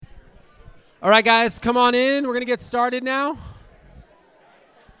All right, guys, come on in. We're going to get started now.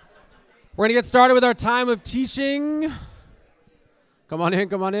 We're going to get started with our time of teaching. Come on in,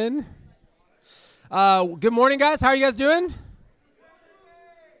 come on in. Good morning, guys. How are you guys doing?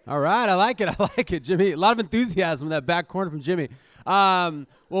 All right, I like it, Jimmy. A lot of enthusiasm in that back corner from Jimmy. Well,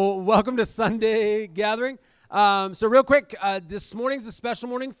 welcome to Sunday gathering. So real quick, this morning's a special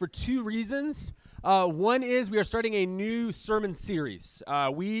morning for two reasons. One is we are starting a new sermon series.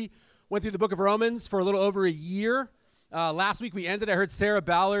 We went through the book of Romans for a little over a year. Last week we ended. I heard Sarah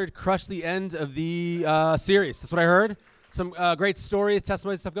Ballard crush the end of the series. That's what I heard. Some great stories,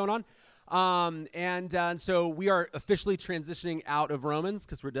 testimonies, stuff going on. And so we are officially transitioning out of Romans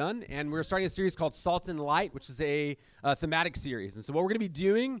because we're done. And we're starting a series called Salt and Light, which is a thematic series. And so what we're going to be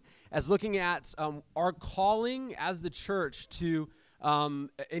doing is looking at our calling as the church to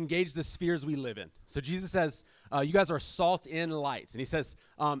engage the spheres we live in. So Jesus says, you guys are salt and light. And he says,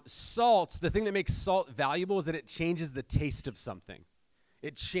 salt, the thing that makes salt valuable is that it changes the taste of something.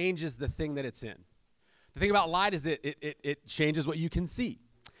 It changes the thing that it's in. The thing about light is it changes what you can see.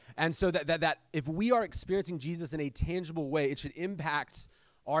 And so that if we are experiencing Jesus in a tangible way, it should impact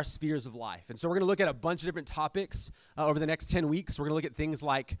our spheres of life. And so we're going to look at a bunch of different topics over the next 10 weeks. We're going to look at things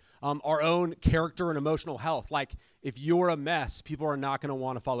like our own character and emotional health. Like if you're a mess, people are not going to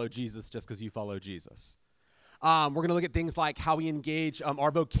want to follow Jesus just because you follow Jesus. We're going to look at things like how we engage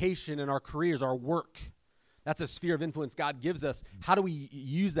our vocation and our careers, our work. That's a sphere of influence God gives us. How do we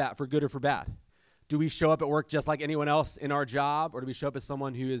use that for good or for bad? Do we show up at work just like anyone else in our job, or do we show up as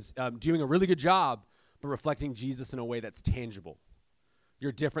someone who is doing a really good job but reflecting Jesus in a way that's tangible?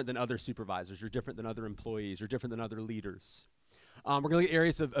 You're different than other supervisors. You're different than other employees. You're different than other leaders. We're going to look at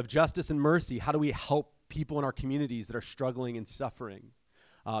areas of justice and mercy. How do we help people in our communities that are struggling and suffering?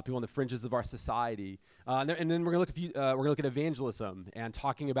 People on the fringes of our society. And then we're going to look at evangelism and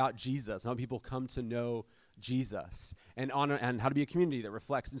talking about Jesus, how people come to know Jesus, and how to be a community that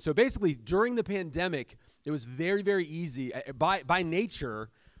reflects. And so basically, during the pandemic, it was very, very easy. By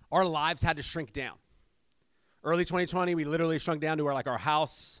nature, our lives had to shrink down. Early 2020, we literally shrunk down to our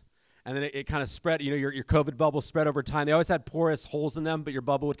house, and then it kind of spread. Your COVID bubble spread over time. They always had porous holes in them, but your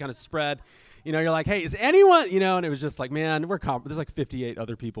bubble would kind of spread. You're like, hey, is anyone, and it was just like, man, there's like 58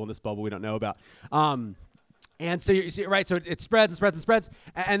 other people in this bubble we don't know about. And so you see, right, so it spreads and spreads and spreads,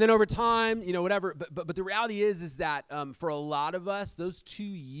 and then over time, whatever. But the reality is that for a lot of us, those 2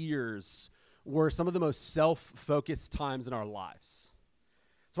 years were some of the most self-focused times in our lives.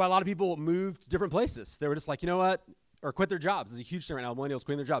 That's why a lot of people moved to different places. They were just like, you know what, or quit their jobs. There's a huge thing right now, millennials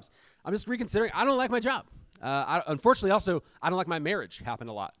quitting their jobs. I'm just reconsidering. I don't like my job. Unfortunately, also, I don't like my marriage. Happened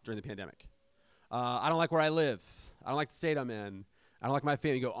a lot during the pandemic. I don't like where I live. I don't like the state I'm in. I don't like my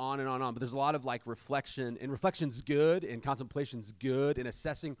family. Go on and on and on. But there's a lot of reflection, and reflection's good, and contemplation's good, and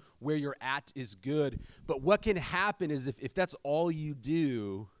assessing where you're at is good. But what can happen is if that's all you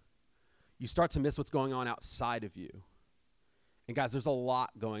do, you start to miss what's going on outside of you. And guys, there's a lot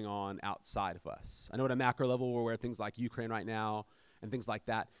going on outside of us. I know at a macro level we're aware of things like Ukraine right now and things like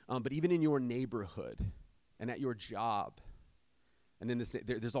that. But even in your neighborhood and at your job, and in this,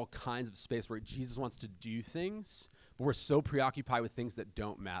 there's all kinds of space where Jesus wants to do things, but we're so preoccupied with things that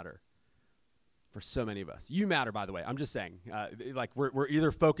don't matter for so many of us. You matter, by the way. I'm just saying. We're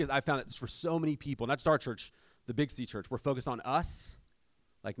either focused. I found that for so many people, not just our church, the Big C church, we're focused on us,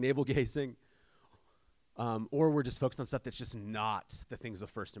 like navel-gazing, or we're just focused on stuff that's just not the things of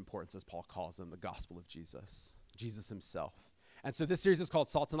first importance, as Paul calls them, the gospel of Jesus himself. And so this series is called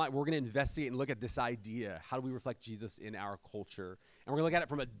Salt and Light. We're going to investigate and look at this idea. How do we reflect Jesus in our culture? And we're going to look at it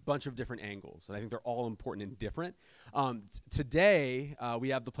from a bunch of different angles. And I think they're all important and different. Today, we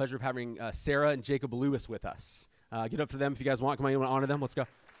have the pleasure of having Sarah and Jacob Lewis with us. Get up for them if you guys want. Come on, you want to honor them? Let's go.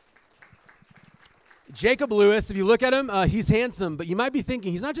 Jacob Lewis, if you look at him, he's handsome. But you might be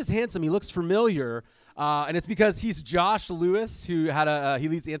thinking, he's not just handsome. He looks familiar. And it's because he's Josh Lewis, who he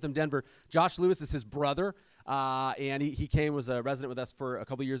leads Anthem Denver. Josh Lewis is his brother. And he was a resident with us for a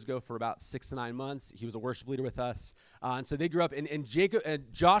couple years ago for about 6 to 9 months. He was a worship leader with us. And so they grew up, and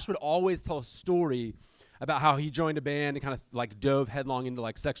Josh would always tell a story about how he joined a band and kind of dove headlong into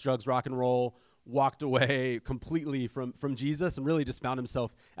sex, drugs, rock and roll, walked away completely from Jesus, and really just found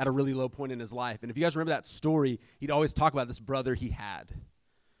himself at a really low point in his life. And if you guys remember that story, he'd always talk about this brother he had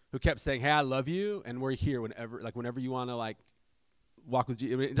who kept saying, hey, I love you, and we're here whenever you want to walk with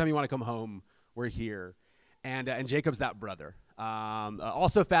Jesus. Anytime you want to come home, we're here. And Jacob's that brother.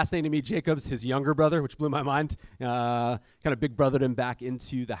 Also fascinating to me, Jacob's his younger brother, which blew my mind. Kind of big brothered him back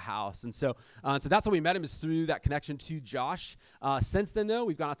into the house. And so that's how we met him, is through that connection to Josh. Since then, though,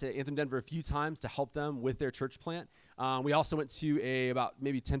 we've gone out to Anthem Denver a few times to help them with their church plant. We also went to about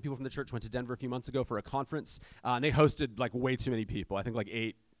maybe 10 people from the church went to Denver a few months ago for a conference. And they hosted like way too many people. I think like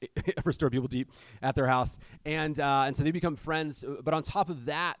 8 Restore people deep at their house. And so they become friends. But on top of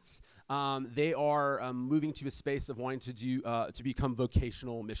that, they are moving to a space of wanting to become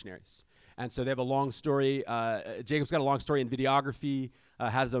vocational missionaries. And so they have a long story. Jacob's got a long story in videography,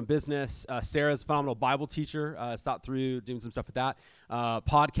 had his own business. Sarah's a phenomenal Bible teacher, thought through doing some stuff with that.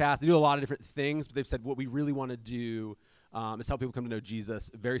 Podcast. They do a lot of different things, but they've said what we really want to do is help people come to know Jesus,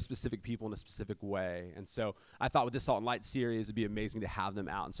 very specific people in a specific way. And so I thought with this Salt and Light series, it'd be amazing to have them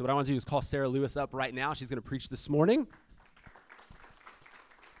out. And so what I want to do is call Sarah Lewis up right now. She's going to preach this morning.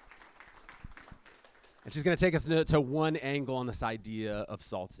 And she's going to take us to one angle on this idea of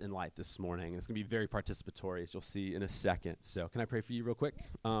salt and light this morning. It's going to be very participatory, as you'll see in a second. So can I pray for you real quick?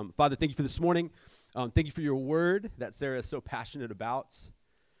 Father, thank you for this morning. Thank you for your word that Sarah is so passionate about.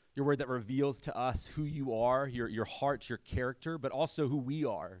 Your word that reveals to us who you are, your heart, your character, but also who we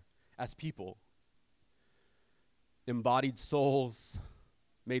are as people. Embodied souls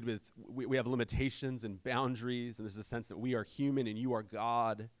made with, we have limitations and boundaries, and there's a sense that we are human and you are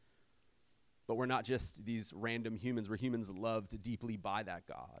God. But we're not just these random humans. We're humans loved deeply by that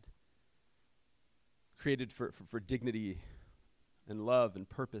God. Created for dignity and love and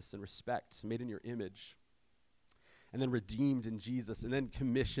purpose and respect, made in your image. And then redeemed in Jesus, and then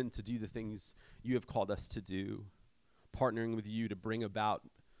commissioned to do the things you have called us to do. Partnering with you to bring about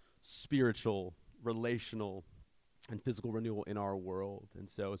spiritual, relational, and physical renewal in our world. And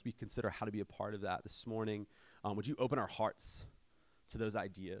so as we consider how to be a part of that this morning, would you open our hearts to those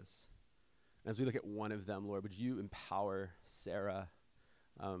ideas? As we look at one of them, Lord, would you empower Sarah?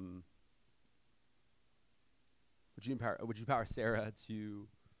 Would you empower Sarah to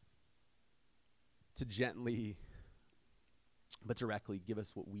gently but directly give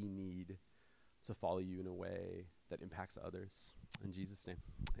us what we need to follow you in a way that impacts others? In Jesus' name,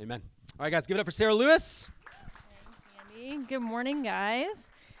 amen. All right, guys, give it up for Sarah Lewis. Thanks, Andy. Good morning, guys.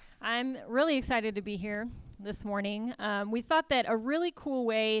 I'm really excited to be here this morning. We thought that a really cool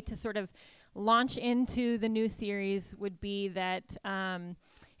way to sort of launch into the new series would be that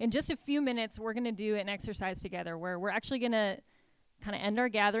in just a few minutes, we're going to do an exercise together where we're actually going to kind of end our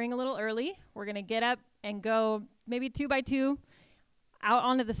gathering a little early. We're going to get up and go maybe 2 by 2 out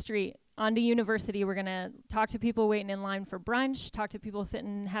onto the street, onto University. We're going to talk to people waiting in line for brunch, talk to people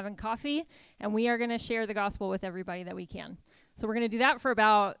sitting having coffee, and we are going to share the gospel with everybody that we can. So we're going to do that for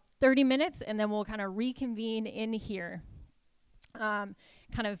about 30 minutes, and then we'll kind of reconvene in here, kind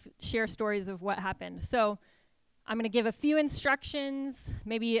of share stories of what happened. So I'm going to give a few instructions,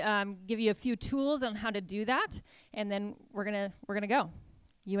 maybe give you a few tools on how to do that, and then we're gonna go.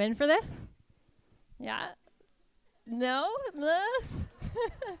 You in for this? Yeah? No?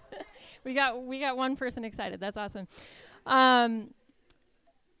 we got one person excited. That's awesome. I'm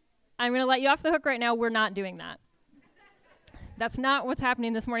going to let you off the hook right now. We're not doing that. That's not what's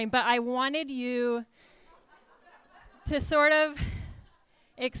happening this morning, but I wanted you to sort of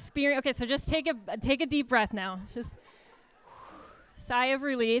experience. Okay, so just take a deep breath now. Just sigh of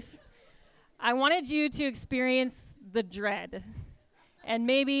relief. I wanted you to experience the dread and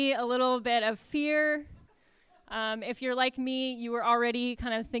maybe a little bit of fear. If you're like me, you were already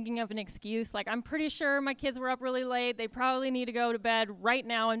kind of thinking of an excuse. Like, I'm pretty sure my kids were up really late. They probably need to go to bed right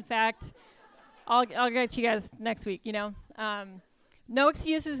now. In fact, I'll get you guys next week, you know. No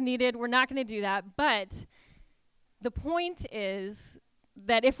excuses needed. We're not going to do that. But the point is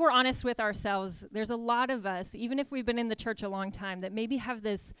that if we're honest with ourselves, there's a lot of us, even if we've been in the church a long time, that maybe have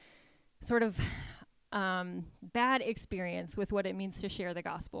this sort of bad experience with what it means to share the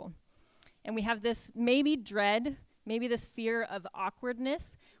gospel. And we have this maybe dread, maybe this fear of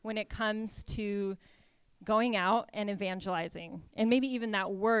awkwardness when it comes to going out and evangelizing. And maybe even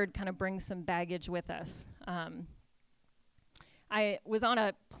that word kind of brings some baggage with us. I was on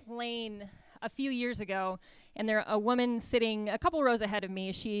a plane a few years ago, and there a woman sitting a couple rows ahead of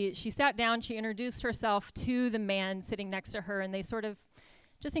me. She sat down, she introduced herself to the man sitting next to her, and they sort of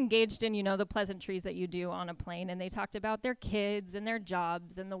just engaged in, you know, the pleasantries that you do on a plane. And they talked about their kids and their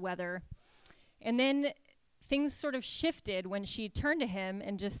jobs and the weather. And then things sort of shifted when she turned to him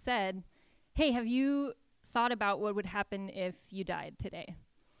and just said, "Hey, have you thought about what would happen if you died today?"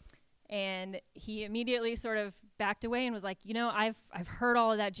 And he immediately sort of backed away and was like, "You know, I've heard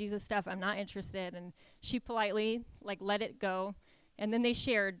all of that Jesus stuff. I'm not interested." And she politely let it go. And then they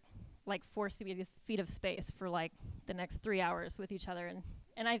shared 4 feet of space for the the next 3 hours with each other.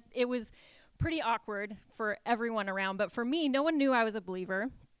 And it was pretty awkward for everyone around. But for me, no one knew I was a believer.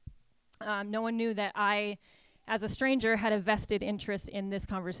 No one knew that I, as a stranger, had a vested interest in this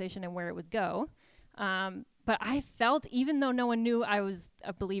conversation and where it would go. But I felt, even though no one knew I was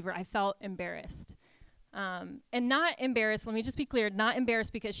a believer, I felt embarrassed. And not embarrassed, let me just be clear, not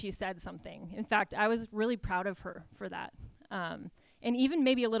embarrassed because she said something. In fact, I was really proud of her for that. And even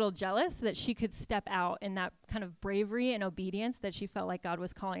maybe a little jealous that she could step out in that kind of bravery and obedience that she felt like God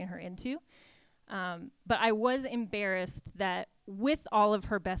was calling her into. But I was embarrassed that with all of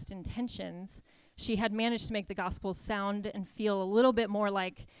her best intentions, she had managed to make the gospel sound and feel a little bit more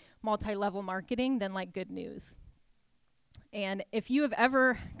like multi-level marketing than like good news. And if you have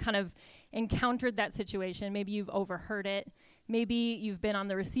ever kind of encountered that situation, maybe you've overheard it, maybe you've been on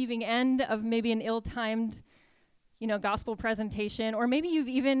the receiving end of maybe an ill-timed, gospel presentation, or maybe you've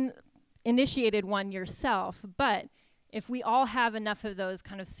even initiated one yourself. But if we all have enough of those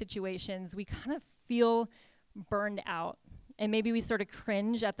kind of situations, we kind of feel burned out. And maybe we sort of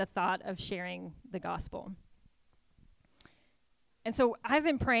cringe at the thought of sharing the gospel. And so I've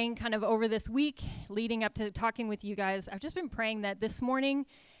been praying kind of over this week leading up to talking with you guys. I've just been praying that this morning,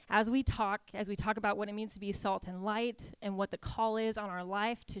 as we talk about what it means to be salt and light and what the call is on our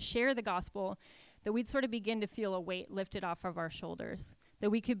life to share the gospel, that we'd sort of begin to feel a weight lifted off of our shoulders, that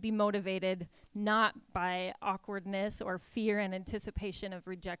we could be motivated not by awkwardness or fear and anticipation of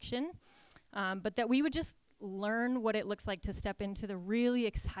rejection, but that we would just learn what it looks like to step into the really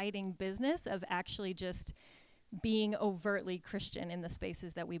exciting business of actually just being overtly Christian in the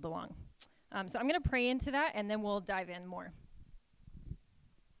spaces that we belong. So I'm going to pray into that, and then we'll dive in more.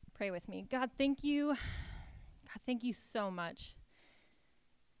 Pray with me. God, thank you. God, thank you so much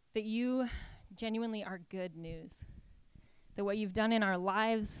that you genuinely are good news, that what you've done in our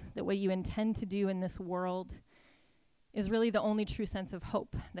lives, that what you intend to do in this world is really the only true sense of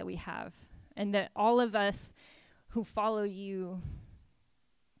hope that we have, and that all of us who follow you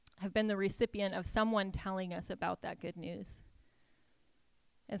have been the recipient of someone telling us about that good news.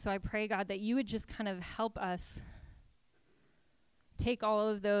 And so I pray, God, that you would just kind of help us take all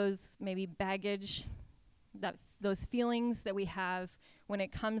of those maybe baggage, those feelings that we have when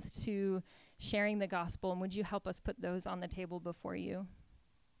it comes to sharing the gospel, and would you help us put those on the table before you?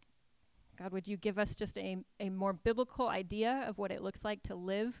 God, would you give us just a more biblical idea of what it looks like to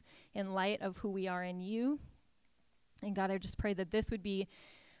live in light of who we are in you? And God, I just pray that this would be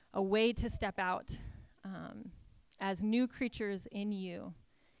a way to step out as new creatures in you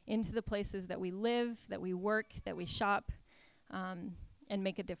into the places that we live, that we work, that we shop, and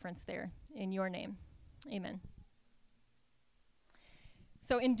make a difference there. In your name, amen.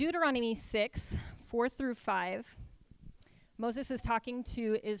 So in Deuteronomy 6, 4 through 5, Moses is talking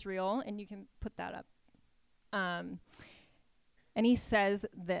to Israel, and you can put that up. And he says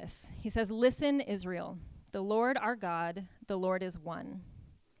this. He says, "Listen, Israel, the Lord our God, the Lord is one.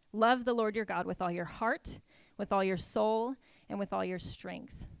 Love the Lord your God with all your heart, with all your soul, and with all your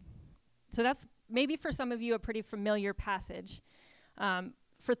strength." So that's maybe for some of you a pretty familiar passage.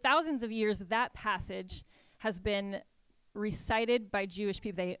 For thousands of years, that passage has been recited by Jewish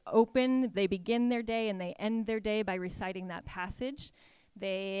people. They begin their day and they end their day by reciting that passage.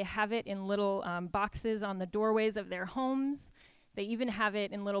 They have it in little boxes on the doorways of their homes. They even have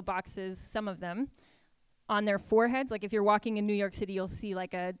it in little boxes, some of them, on their foreheads. Like if you're walking in New York City, you'll see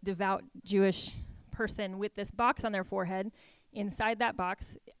like a devout Jewish person with this box on their forehead. Inside that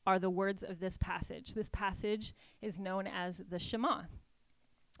box are the words of this passage. This passage is known as the Shema.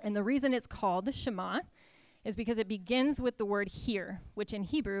 And the reason it's called the Shema is because it begins with the word hear, which in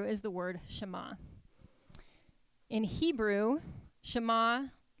Hebrew is the word Shema. In Hebrew, Shema,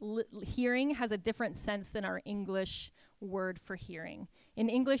 hearing, has a different sense than our English word for hearing. In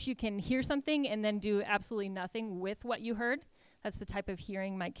English, you can hear something and then do absolutely nothing with what you heard. That's the type of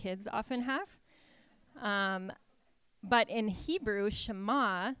hearing my kids often have. But in Hebrew,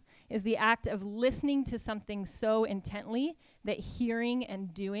 Shema is the act of listening to something so intently that hearing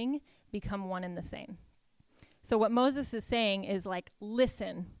and doing become one and the same. So what Moses is saying is like,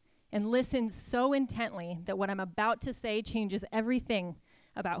 listen, and listen so intently that what I'm about to say changes everything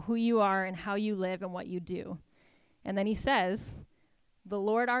about who you are and how you live and what you do. And then he says, the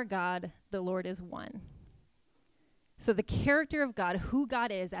Lord our God, the Lord is one. So the character of God, who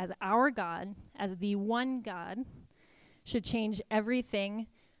God is as our God, as the one God, should change everything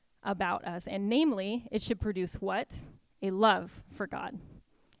about us. And namely, it should produce what? A love for God.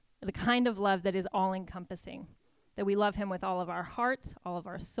 The kind of love that is all-encompassing, that we love him with all of our heart, all of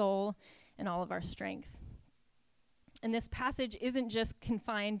our soul, and all of our strength. And this passage isn't just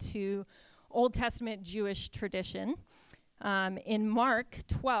confined to Old Testament Jewish tradition. In Mark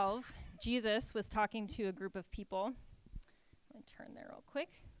 12, Jesus was talking to a group of people. Let me turn there real quick.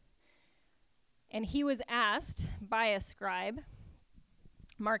 And he was asked by a scribe,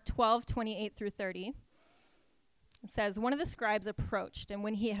 Mark 12, 28 through 30. It says, one of the scribes approached, and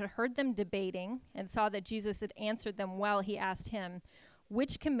when he had heard them debating and saw that Jesus had answered them well, he asked him,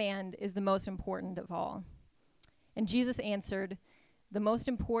 which command is the most important of all? And Jesus answered, the most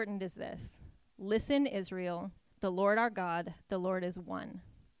important is this. Listen, Israel, the Lord our God, the Lord is one.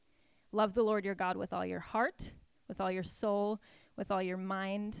 Love the Lord your God with all your heart, with all your soul, with all your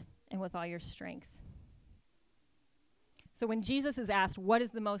mind, and with all your strength. So when Jesus is asked what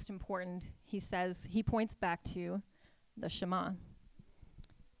is the most important, he points back to the Shema.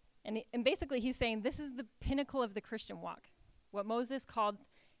 And basically he's saying this is the pinnacle of the Christian walk. What Moses called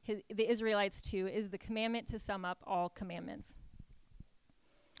the Israelites to is the commandment to sum up all commandments.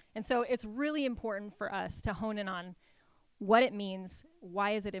 And so it's really important for us to hone in on what it means,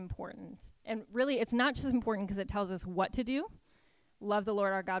 why is it important? And really, it's not just important because it tells us what to do. Love the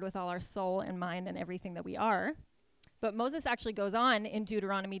Lord our God with all our soul and mind and everything that we are. But Moses actually goes on in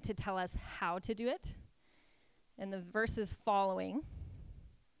Deuteronomy to tell us how to do it. And the verses following,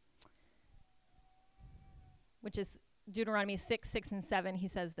 which is Deuteronomy 6, 6, and 7, he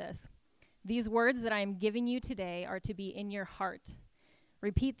says this. These words that I am giving you today are to be in your heart.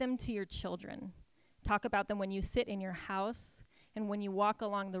 Repeat them to your children. Talk about them when you sit in your house and when you walk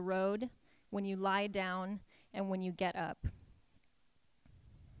along the road, when you lie down, and when you get up.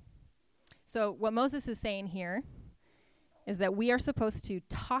 So what Moses is saying here is that we are supposed to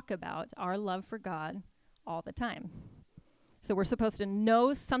talk about our love for God all the time. So we're supposed to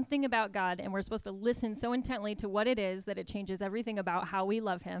know something about God, and we're supposed to listen so intently to what it is that it changes everything about how we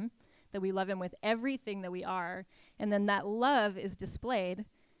love him, that we love him with everything that we are, and then that love is displayed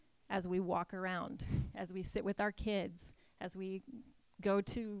as we walk around, as we sit with our kids, as we go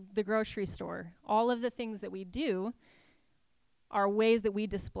to the grocery store. All of the things that we do are ways that we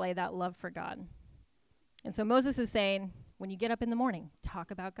display that love for God. And so Moses is saying, when you get up in the morning, talk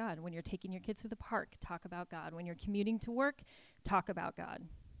about God. When you're taking your kids to the park, talk about God. When you're commuting to work, talk about God.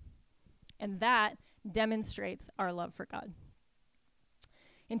 And that demonstrates our love for God.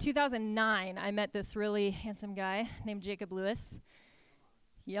 In 2009, I met this really handsome guy named Jacob Lewis.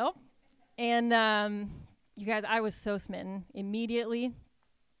 Yep. And you guys, I was so smitten immediately.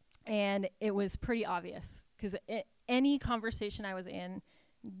 And it was pretty obvious because any conversation I was in,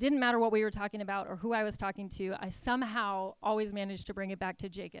 didn't matter what we were talking about or who I was talking to, I somehow always managed to bring it back to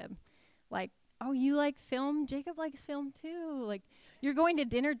Jacob. Like, oh, you like film? Jacob likes film too. Like, you're going to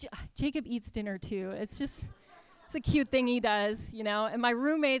dinner? Jacob eats dinner too. It's a cute thing he does, you know? And my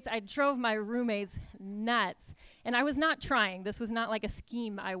roommates, I drove my roommates nuts. And I was not trying. This was not like a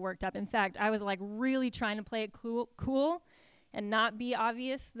scheme I worked up. In fact, I was like really trying to play it cool and not be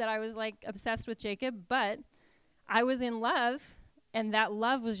obvious that I was like obsessed with Jacob. But I was in love. And that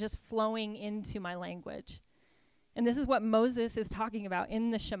love was just flowing into my language. And this is what Moses is talking about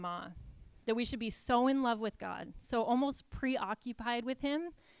in the Shema, that we should be so in love with God, so almost preoccupied with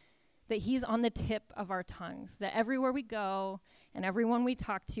him, that he's on the tip of our tongues, that everywhere we go and everyone we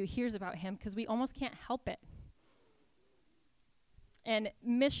talk to hears about him because we almost can't help it. And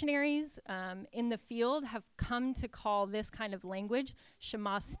missionaries in the field have come to call this kind of language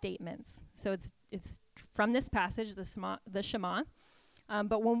Shema statements. So it's from this passage, the Shema.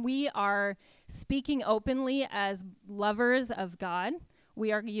 But when we are speaking openly as lovers of God,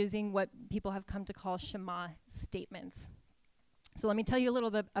 we are using what people have come to call Shema statements. So let me tell you a little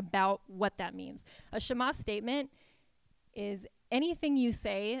bit about what that means. A Shema statement is anything you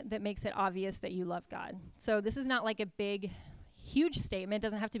say that makes it obvious that you love God. So this is not like a big, huge statement. It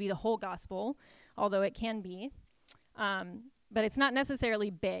doesn't have to be the whole gospel, although it can be. But it's not necessarily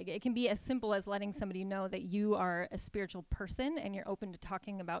big. It can be as simple as letting somebody know that you are a spiritual person and you're open to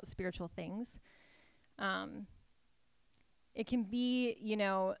talking about spiritual things. It can be, you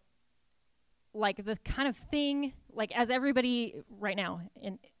know, like the kind of thing, like as everybody right now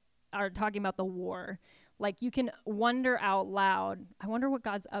are talking about the war, like you can wonder out loud, I wonder what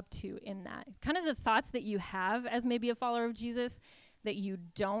God's up to in that. Kind of the thoughts that you have as maybe a follower of Jesus that you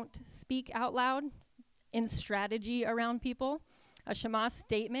don't speak out loud in strategy around people. A Shema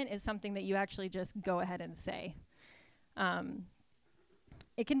statement is something that you actually just go ahead and say.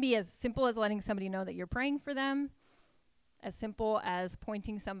 It can be as simple as letting somebody know that you're praying for them, as simple as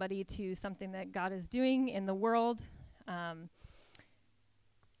pointing somebody to something that God is doing in the world.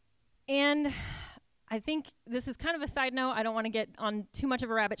 And I think this is kind of a side note. I don't want to get on too much of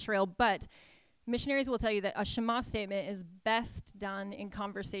a rabbit trail, but missionaries will tell you that a Shema statement is best done in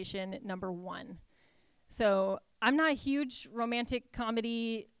conversation number 1. So I'm not a huge romantic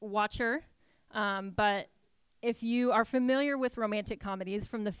comedy watcher, but if you are familiar with romantic comedies,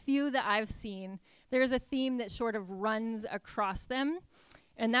 from the few that I've seen, there's a theme that sort of runs across them.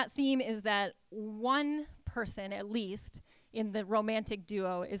 And that theme is that one person, at least, in the romantic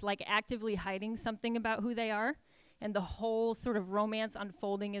duo is like actively hiding something about who they are. And the whole sort of romance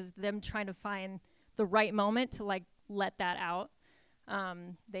unfolding is them trying to find the right moment to like let that out.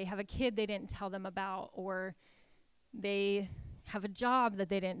 They have a kid they didn't tell them about, or they have a job that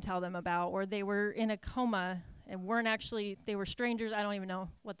they didn't tell them about, or they were in a coma and weren't actually, they were strangers. I don't even know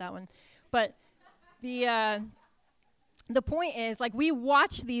what that one. But the point is, like, we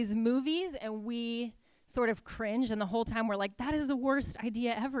watch these movies and we sort of cringe, and the whole time we're like, that is the worst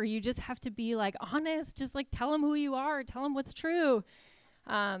idea ever. You just have to be like honest, just like tell them who you are, tell them what's true.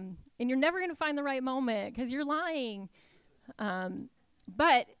 And you're never going to find the right moment because you're lying.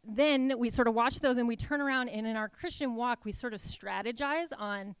 But then we sort of watch those and we turn around, and in our Christian walk, we sort of strategize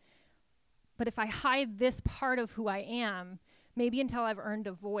on, but if I hide this part of who I am, maybe until I've earned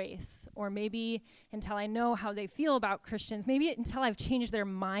a voice, or maybe until I know how they feel about Christians, maybe until I've changed their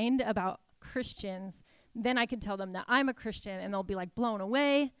mind about Christians, then I can tell them that I'm a Christian, and they'll be like blown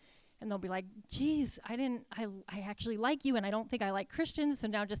away, and they'll be like, geez, I actually like you, and I don't think I like Christians, so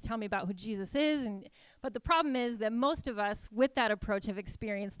now just tell me about who Jesus is. But the problem is that most of us with that approach have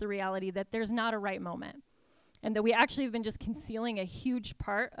experienced the reality that there's not a right moment, and that we actually have been just concealing a huge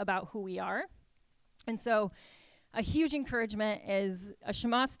part about who we are. And so a huge encouragement is a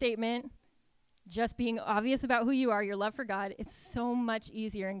Shema statement, just being obvious about who you are, your love for God. It's so much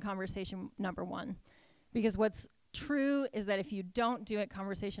easier in conversation number 1. Because what's true is that if you don't do it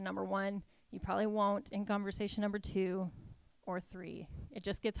conversation number 1, you probably won't in conversation number 2 or 3. It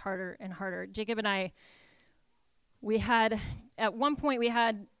just gets harder and harder. Jacob and I, at one point we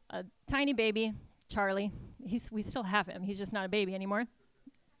had a tiny baby, Charlie. We still have him. He's just not a baby anymore.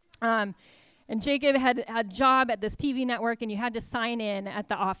 And Jacob had a job at this TV network, and you had to sign in at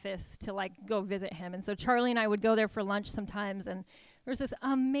the office to like go visit him. And so Charlie and I would go there for lunch sometimes, and there was this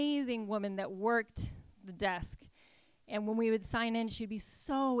amazing woman that worked the desk. And when we would sign in, she'd be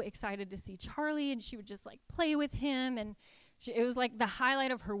so excited to see Charlie, and she would just like play with him. And it was like the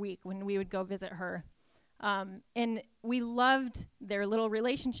highlight of her week when we would go visit her. And we loved their little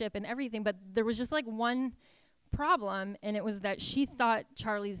relationship and everything, but there was just like one problem, and it was that she thought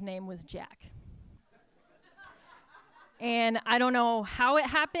Charlie's name was Jack. And I don't know how it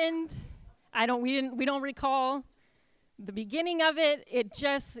happened. We don't recall the beginning of it.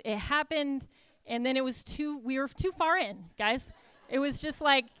 It happened, and then we were too far in, guys. It was just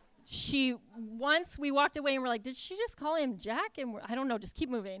like once we walked away and we're like, did she just call him Jack? And I don't know, just keep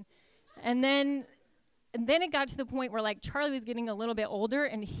moving. And then it got to the point where like Charlie was getting a little bit older,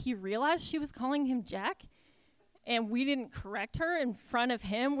 and he realized she was calling him Jack. And we didn't correct her in front of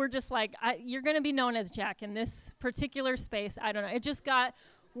him. We're just like, you're going to be known as Jack in this particular space. I don't know. It just got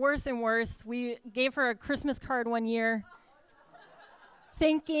worse and worse. We gave her a Christmas card one year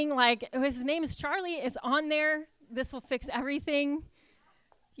thinking like, his name is Charlie. It's on there. This will fix everything.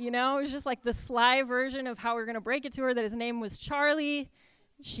 You know, it was just like the sly version of how we're going to break it to her that his name was Charlie.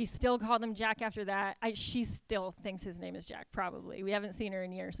 She still called him Jack after that. She still thinks his name is Jack, probably. We haven't seen her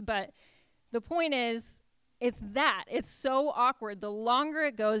in years. But the point is, it's so awkward. The longer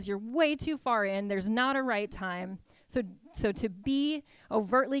it goes, you're way too far in. There's not a right time. So to be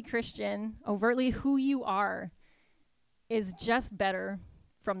overtly Christian, overtly who you are, is just better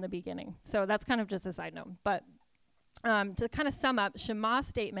from the beginning. So that's kind of just a side note. But to kind of sum up, Shema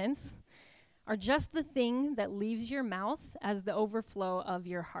statements are just the thing that leaves your mouth as the overflow of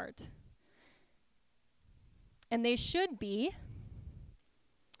your heart. And they should be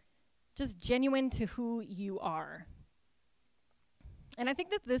just genuine to who you are. And I think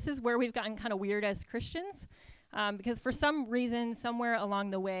that this is where we've gotten kind of weird as Christians, because for some reason, somewhere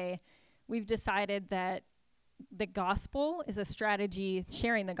along the way, we've decided that the gospel is a strategy,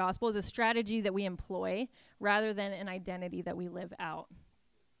 sharing the gospel is a strategy that we employ rather than an identity that we live out.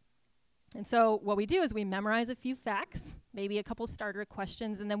 And so what we do is we memorize a few facts, maybe a couple starter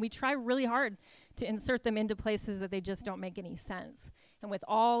questions, and then we try really hard to insert them into places that they just don't make any sense. And with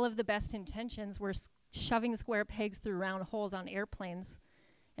all of the best intentions, we're shoving square pegs through round holes on airplanes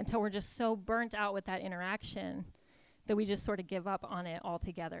until we're just so burnt out with that interaction that we just sort of give up on it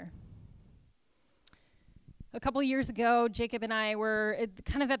altogether. A couple years ago, Jacob and I were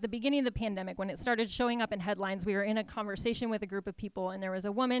kind of at the beginning of the pandemic when it started showing up in headlines. We were in a conversation with a group of people, and there was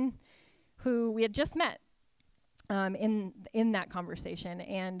a woman who we had just met in that conversation,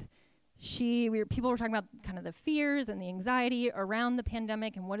 and people were talking about kind of the fears and the anxiety around the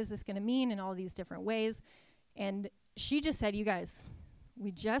pandemic and what is this going to mean in all these different ways. And she just said, you guys,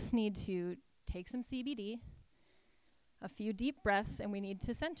 we just need to take some CBD, a few deep breaths, and we need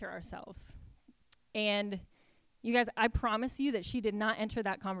to center ourselves. And you guys, I promise you that she did not enter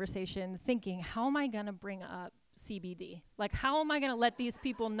that conversation thinking, how am I going to bring up CBD? Like, how am I going to let these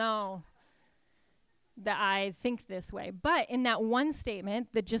people know that I think this way? But in that one statement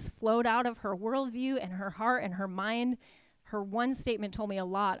that just flowed out of her worldview and her heart and her mind, her one statement told me a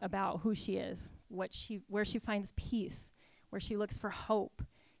lot about who she is, where she finds peace, where she looks for hope,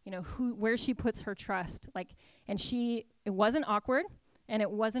 where she puts her trust. It wasn't awkward and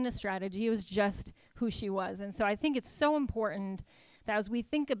it wasn't a strategy. It was just who she was. And so I think it's so important that as we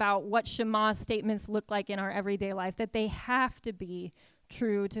think about what Shema statements look like in our everyday life, that they have to be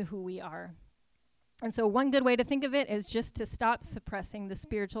true to who we are. And so one good way to think of it is just to stop suppressing the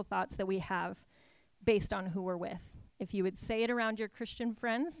spiritual thoughts that we have based on who we're with. If you would say it around your Christian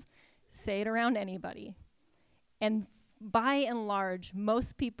friends, say it around anybody. And by and large,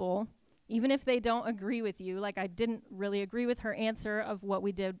 most people, even if they don't agree with you, like I didn't really agree with her answer of what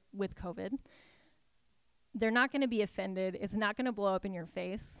we did with COVID, they're not going to be offended. It's not going to blow up in your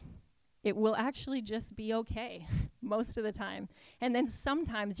face. It will actually just be okay most of the time. And then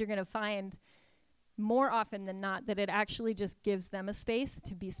sometimes you're going to find more often than not that it actually just gives them a space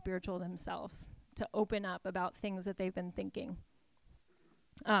to be spiritual themselves, to open up about things that they've been thinking.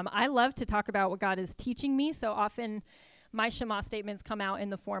 I love to talk about what God is teaching me, so often my Shema statements come out in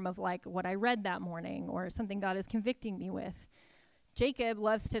the form of like what I read that morning or something God is convicting me with. Jacob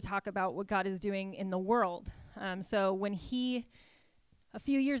loves to talk about what God is doing in the world. So when he, a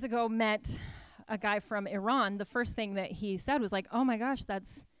few years ago, met a guy from Iran, the first thing that he said was like, oh my gosh,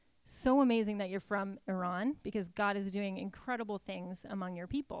 that's so amazing that you're from Iran because God is doing incredible things among your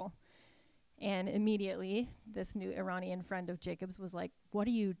people. And immediately, this new Iranian friend of Jacob's was like, what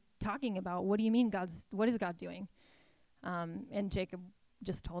are you talking about? What do you mean what is God doing? And Jacob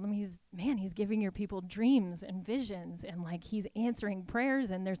just told him, he's giving your people dreams and visions, and like he's answering prayers,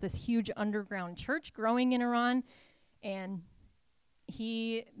 and there's this huge underground church growing in Iran. And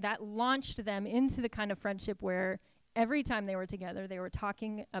that launched them into the kind of friendship where every time they were together, they were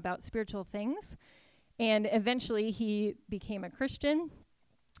talking about spiritual things. And eventually he became a Christian,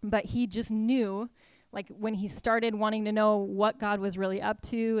 but he just knew, like when he started wanting to know what God was really up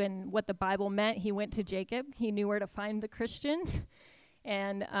to and what the Bible meant, he went to Jacob. He knew where to find the Christian.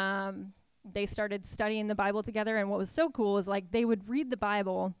 And they started studying the Bible together. And what was so cool is like they would read the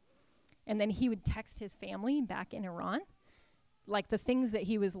Bible and then he would text his family back in Iran, like the things that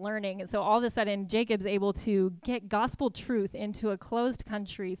he was learning. And so all of a sudden, Jacob's able to get gospel truth into a closed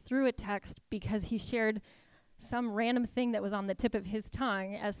country through a text because he shared some random thing that was on the tip of his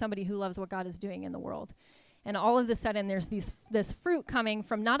tongue as somebody who loves what God is doing in the world. And all of a sudden, there's this fruit coming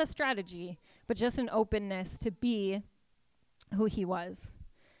from not a strategy, but just an openness to be who he was.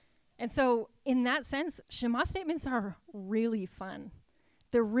 And so in that sense, Shema statements are really fun.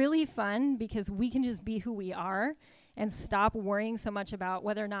 They're really fun because we can just be who we are and stop worrying so much about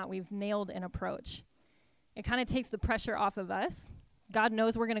whether or not we've nailed an approach. It kind of takes the pressure off of us. God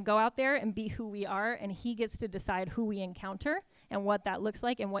knows we're going to go out there and be who we are, and he gets to decide who we encounter and what that looks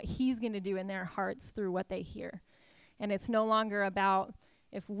like and what he's going to do in their hearts through what they hear. And it's no longer about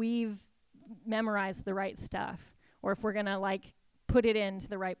if we've memorized the right stuff or if we're going to like put it into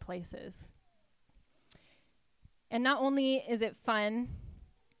the right places. And not only is it fun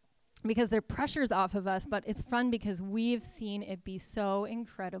because their pressure's off of us, but it's fun because we've seen it be so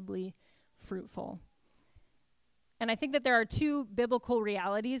incredibly fruitful. And I think that there are two biblical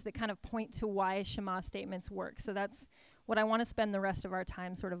realities that kind of point to why Shema statements work. So that's what I want to spend the rest of our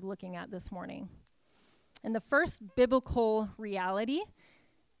time sort of looking at this morning. And the first biblical reality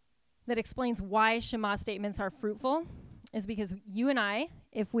that explains why Shema statements are fruitful is because you and I,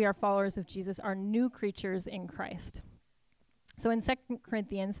 if we are followers of Jesus, are new creatures in Christ. So in 2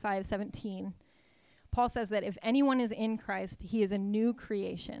 Corinthians 5:17, Paul says that if anyone is in Christ, he is a new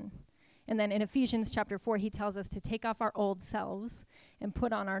creation. And then in Ephesians chapter 4, he tells us to take off our old selves and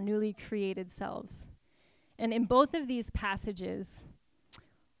put on our newly created selves. And in both of these passages,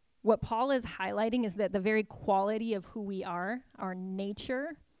 what Paul is highlighting is that the very quality of who we are, our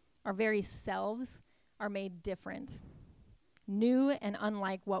nature, our very selves, are made different, new and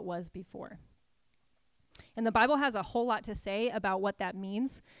unlike what was before. And the Bible has a whole lot to say about what that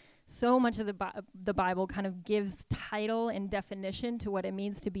means. So much of the Bible kind of gives title and definition to what it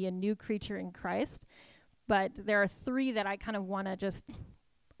means to be a new creature in Christ. But there are three that I kind of want to just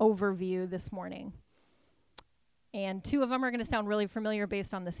overview this morning. And two of them are going to sound really familiar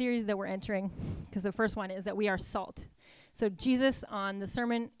based on the series that we're entering, because the first one is that we are salt. So Jesus in the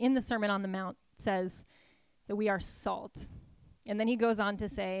Sermon on the Mount says that we are salt. And then he goes on to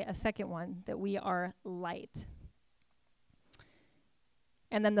say a second one, that we are light.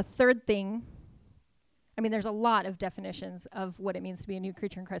 And then the third thing, there's a lot of definitions of what it means to be a new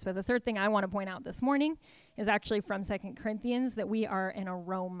creature in Christ, but the third thing I want to point out this morning is actually from 2 Corinthians, that we are an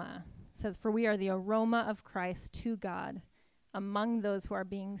aroma. It says, for we are the aroma of Christ to God among those who are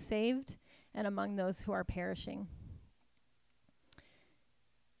being saved and among those who are perishing.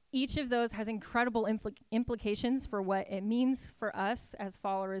 Each of those has incredible implications for what it means for us as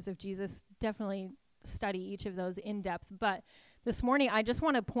followers of Jesus. Definitely study each of those in depth. But this morning, I just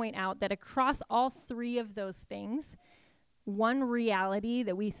want to point out that across all three of those things, one reality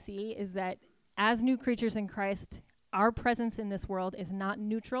that we see is that as new creatures in Christ, our presence in this world is not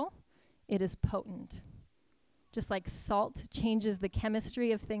neutral, it is potent. Just like salt changes the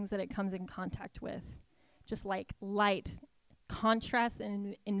chemistry of things that it comes in contact with. Just like light contrasts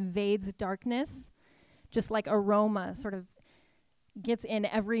and invades darkness, just like aroma sort of gets in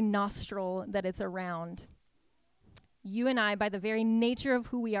every nostril that it's around. You and I, by the very nature of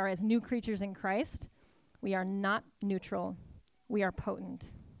who we are as new creatures in Christ, we are not neutral, we are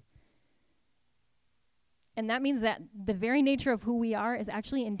potent. And that means that the very nature of who we are is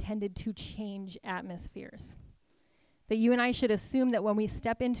actually intended to change atmospheres. That you and I should assume that when we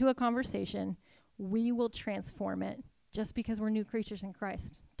step into a conversation, we will transform it just because we're new creatures in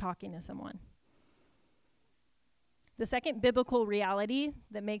Christ talking to someone. The second biblical reality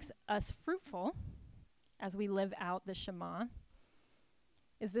that makes us fruitful as we live out the Shema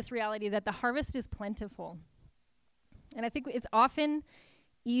is this reality that the harvest is plentiful. And I think it's often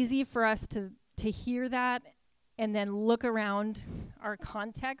easy for us to hear that and then look around our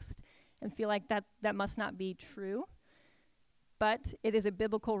context and feel like that must not be true. But it is a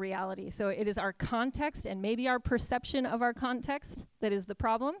biblical reality. So it is our context and maybe our perception of our context that is the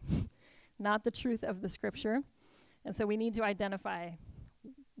problem, not the truth of the scripture. And so we need to identify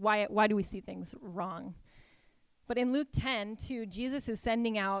why do we see things wrong. But in Luke 10, too, Jesus is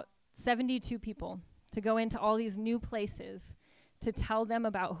sending out 72 people to go into all these new places to tell them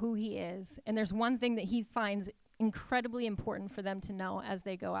about who he is. And there's one thing that he finds incredibly important for them to know as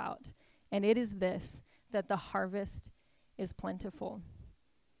they go out. And it is this, that the harvest is plentiful.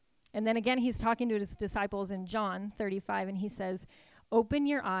 And then again, he's talking to his disciples in John 35, and he says, open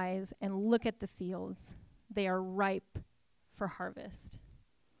your eyes and look at the fields. They are ripe for harvest.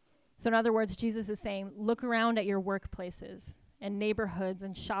 So in other words, Jesus is saying, look around at your workplaces and neighborhoods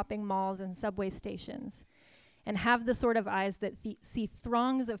and shopping malls and subway stations, and have the sort of eyes that see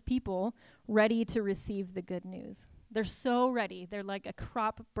throngs of people ready to receive the good news. They're so ready. They're like a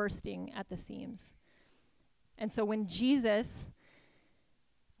crop bursting at the seams. And so when Jesus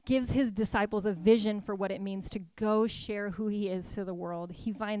gives his disciples a vision for what it means to go share who he is to the world,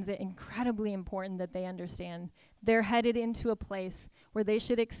 he finds it incredibly important that they understand they're headed into a place where they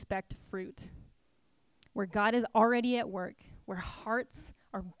should expect fruit, where God is already at work, where hearts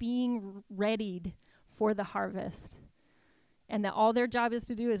are being readied for the harvest, and that all their job is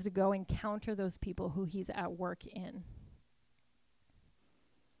to do is to go encounter those people who he's at work in.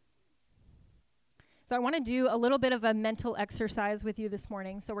 So I want to do a little bit of a mental exercise with you this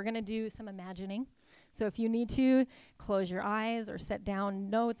morning. So we're going to do some imagining. So if you need to, close your eyes or set down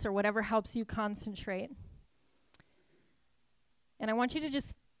notes or whatever helps you concentrate. And I want you to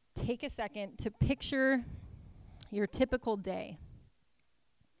just take a second to picture your typical day.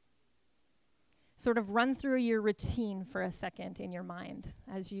 Sort of run through your routine for a second in your mind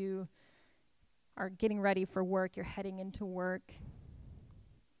as you are getting ready for work, you're heading into work,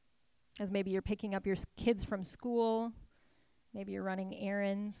 as maybe you're picking up your kids from school, maybe you're running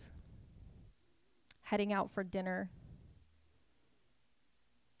errands, heading out for dinner.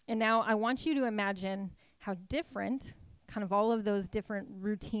 And now I want you to imagine how different, kind of all of those different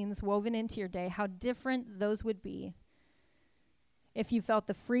routines woven into your day, how different those would be if you felt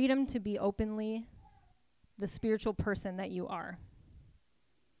the freedom to be openly the spiritual person that you are.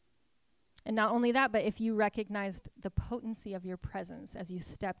 And not only that, but if you recognized the potency of your presence as you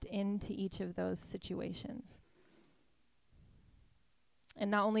stepped into each of those situations. And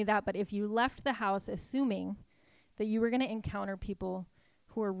not only that, but if you left the house assuming that you were going to encounter people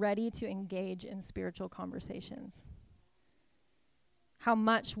who are ready to engage in spiritual conversations. How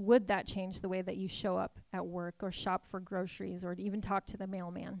much would that change the way that you show up at work or shop for groceries or even talk to the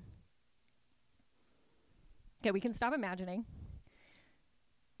mailman? Okay, we can stop imagining.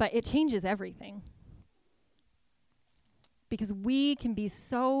 But it changes everything. Because we can be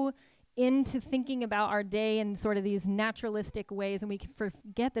so into thinking about our day in sort of these naturalistic ways, and we can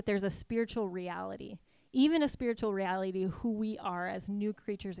forget that there's a spiritual reality, even a spiritual reality of who we are as new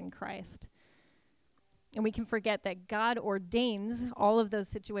creatures in Christ. And we can forget that God ordains all of those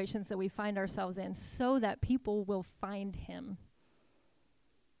situations that we find ourselves in so that people will find him.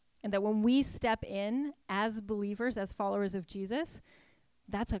 And that when we step in as believers, as followers of Jesus,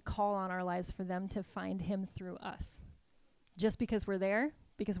 that's a call on our lives for them to find him through us. Just because we're there,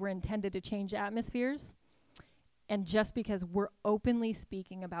 because we're intended to change atmospheres, and just because we're openly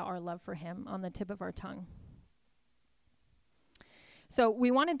speaking about our love for him on the tip of our tongue. So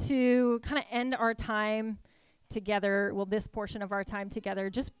we wanted to kind of end our time together, this portion of our time together,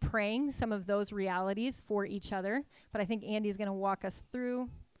 just praying some of those realities for each other. But I think Andy's going to walk us through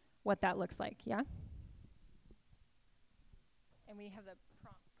what that looks like, yeah? And we have the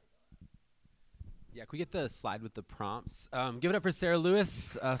prompts. Yeah, can we get the slide with the prompts? Give it up for Sarah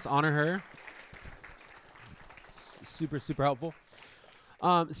Lewis. Let's honor her. Super, super helpful.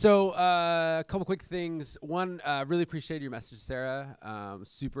 So a couple quick things. One, really appreciate your message, Sarah.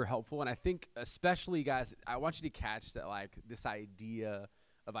 Super helpful. And I think especially, guys, I want you to catch that, like, this idea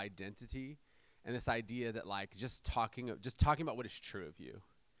of identity and this idea that, like, just talking about what is true of you.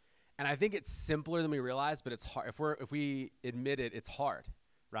 And I think it's simpler than we realize, but it's hard. If we admit it, it's hard,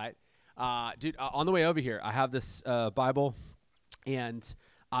 right? Dude, on the way over here, I have this Bible, and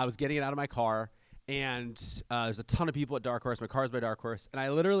I was getting it out of my car, and there's a ton of people at Dark Horse. My car's by Dark Horse, and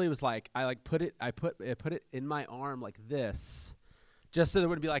I literally was like, I put it in my arm like this, just so there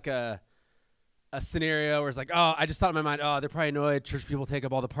wouldn't be like a scenario where it's like, oh, I just thought in my mind, oh, they're probably annoyed church people take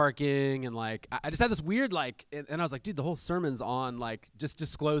up all the parking, and like I just had this weird like, and I was like, dude, the whole sermon's on like just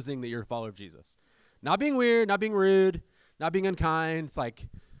disclosing that you're a follower of Jesus, not being weird, not being rude, not being unkind. It's like,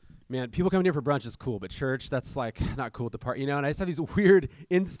 man, people coming here for brunch is cool, but church, that's like not cool at the part, you know? And I just have these weird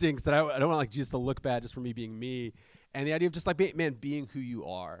instincts that I don't want like Jesus to look bad just for me being me. And the idea of just like, being who you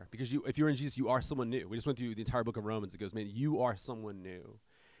are. Because if you're in Jesus, you are someone new. We just went through the entire book of Romans. It goes, man, you are someone new.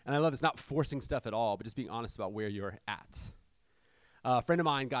 And I love this, not forcing stuff at all, but just being honest about where you're at. A friend of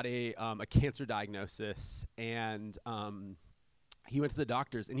mine got a cancer diagnosis, and he went to the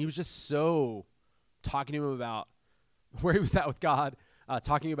doctors, and he was just so talking to him about where he was at with God,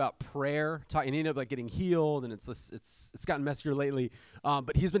 talking about prayer, and he ended up like getting healed, and it's gotten messier lately.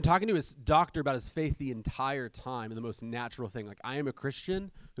 But he's been talking to his doctor about his faith the entire time, and the most natural thing, like, I am a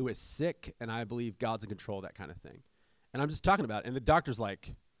Christian who is sick, and I believe God's in control of that kind of thing. And I'm just talking about it, and the doctor's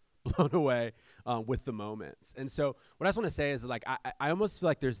like blown away with the moments. And so what I just want to say is, like, I almost feel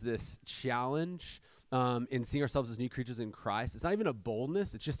like there's this challenge in seeing ourselves as new creatures in Christ. It's not even a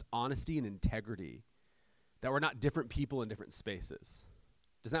boldness, it's just honesty and integrity, that we're not different people in different spaces.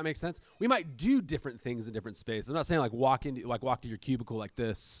 Does that make sense? We might do different things in different spaces. I'm not saying like walk to your cubicle like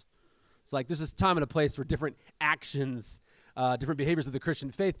this. It's like there's this time and a place for different actions, different behaviors of the Christian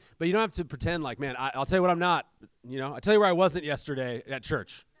faith, but you don't have to pretend like, man, I'll tell you what I'm not. You know, I'll tell you where I wasn't yesterday at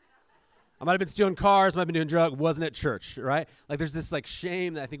church. I might have been stealing cars, might have been doing drugs, wasn't at church, right? Like there's this like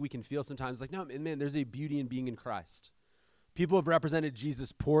shame that I think we can feel sometimes. Like, no, man, there's a beauty in being in Christ. People have represented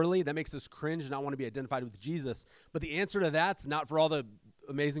Jesus poorly. That makes us cringe and not want to be identified with Jesus. But the answer to that's not for all the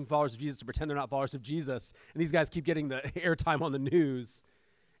amazing followers of Jesus to pretend they're not followers of Jesus. And these guys keep getting the airtime on the news.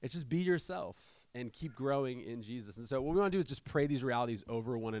 It's just be yourself and keep growing in Jesus. And so what we want to do is just pray these realities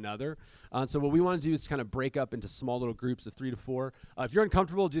over one another. So what we want to do is kind of break up into small little groups of 3 to 4. If you're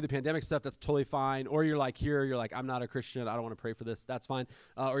uncomfortable, do the pandemic stuff, that's totally fine. Or you're like here, you're like, I'm not a Christian, I don't want to pray for this, that's fine.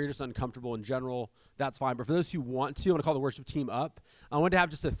 Or you're just uncomfortable in general, that's fine. But for those who want to, I want to call the worship team up. I want to have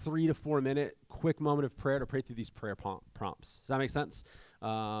just a 3 to 4 minute quick moment of prayer to pray through these prayer prompts. Does that make sense?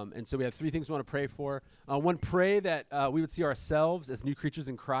 And so we have 3 things we want to pray for. One, pray that we would see ourselves as new creatures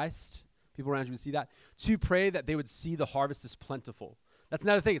in Christ. People around you would see that. 2, pray that they would see the harvest is plentiful. That's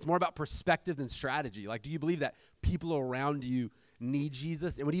another thing. It's more about perspective than strategy. Like, do you believe that people around you need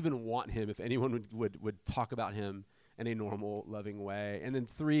Jesus and would even want him if anyone would talk about him in a normal, loving way? And then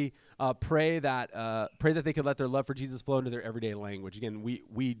 3, pray that they could let their love for Jesus flow into their everyday language. Again,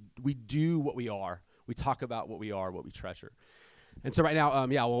 we do what we are. We talk about what we are, what we treasure. And so right now,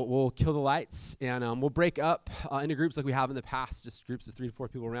 we'll kill the lights, and we'll break up into groups like we have in the past, just groups of 3 to 4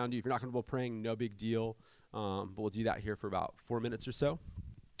 people around you. If you're not comfortable praying, no big deal. But we'll do that here for about 4 minutes or so,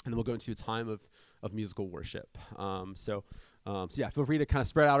 and then we'll go into a time of musical worship. So feel free to kind of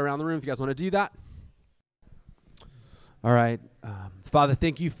spread out around the room if you guys want to do that. All right. Father,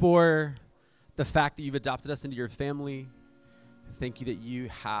 thank you for the fact that you've adopted us into your family. Thank you that you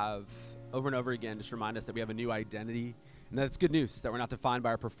have, over and over again, just remind us that we have a new identity. And that's good news, that we're not defined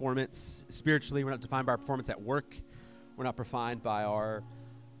by our performance spiritually. We're not defined by our performance at work. We're not defined by our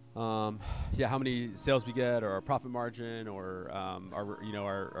how many sales we get, or our profit margin, or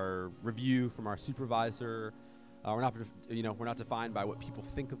our review from our supervisor. We're not defined by what people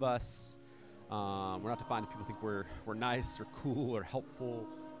think of us. We're not defined if people think we're nice or cool or helpful,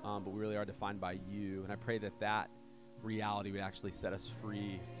 but we really are defined by you. And I pray that reality would actually set us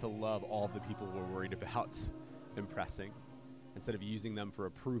free to love all the people we're worried about impressing, instead of using them for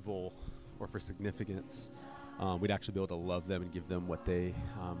approval or for significance. We'd actually be able to love them and give them what they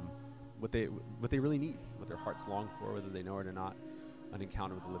really need, what their hearts long for, whether they know it or not. An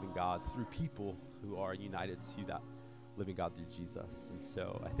encounter with the living God through people who are united to that living God through Jesus. And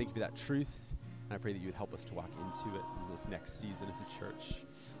so I thank you for that truth, and I pray that you would help us to walk into it in this next season as a church.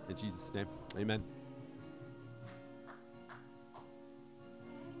 In Jesus' name, amen.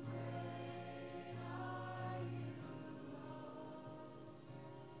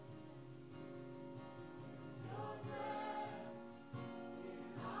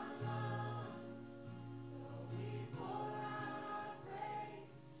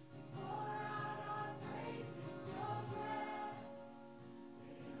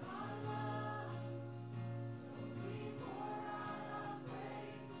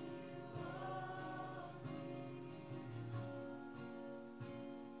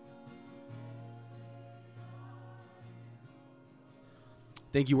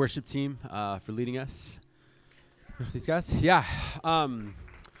 Thank you, worship team, for leading us. These guys? Yeah. So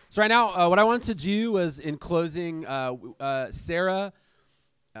right now, what I wanted to do was, in closing, Sarah,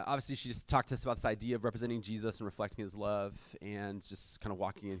 obviously she just talked to us about this idea of representing Jesus and reflecting his love and just kind of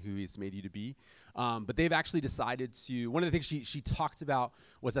walking in who he's made you to be. But they've actually decided to, one of the things she talked about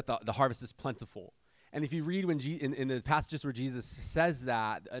was that the harvest is plentiful. And if you read in the passages where Jesus says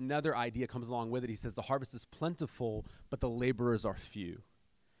that, another idea comes along with it. He says the harvest is plentiful, but the laborers are few.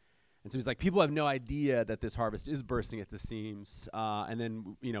 And so he's like, people have no idea that this harvest is bursting at the seams, and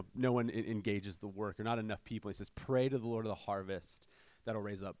then no one engages the work. There are not enough people. He says, pray to the Lord of the harvest that'll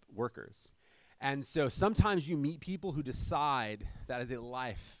raise up workers. And so sometimes you meet people who decide that as a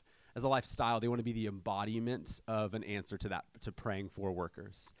lifestyle, they want to be the embodiment of an answer to that, to praying for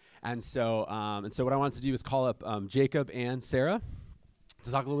workers. And so what I wanted to do is call up Jacob and Sarah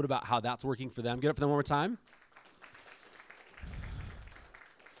to talk a little bit about how that's working for them. Get up for them one more time.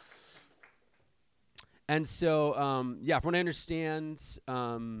 And so, from what I understand,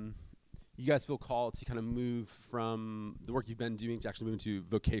 you guys feel called to kind of move from the work you've been doing to actually move into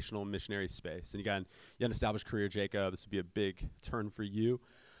vocational missionary space. And again, you had an established career, Jacob. This would be a big turn for you.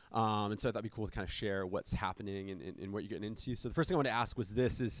 And so I thought it'd be cool to kind of share what's happening and what you're getting into. So the first thing I want to ask was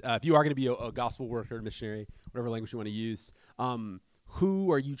this, is if you are going to be a gospel worker, a missionary, whatever language you want to use,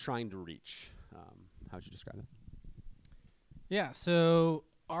 who are you trying to reach? How would you describe it? Yeah, so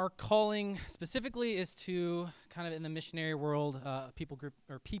our calling specifically is to kind of in the missionary world, people group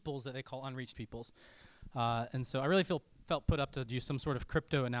or peoples that they call unreached peoples. And so I really felt put up to use some sort of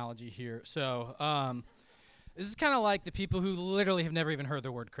crypto analogy here. So this is kind of like the people who literally have never even heard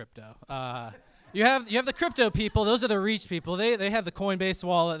the word crypto. You have the crypto people. Those are the reached people. They have the Coinbase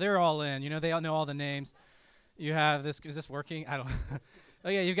wallet. They're all in. They all know all the names. You have this. Is this working? I don't. Oh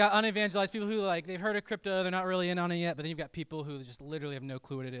yeah, you've got unevangelized people who they've heard of crypto, they're not really in on it yet, but then you've got people who just literally have no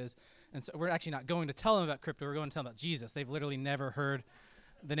clue what it is. And so we're actually not going to tell them about crypto, we're going to tell them about Jesus. They've literally never heard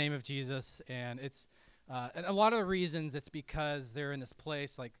the name of Jesus, and it's and a lot of the reasons it's because they're in this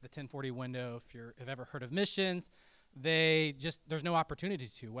place like the 1040 window. If you've ever heard of missions, there's no opportunity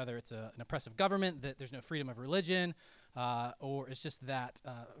to, whether it's an oppressive government, that there's no freedom of religion, or it's just that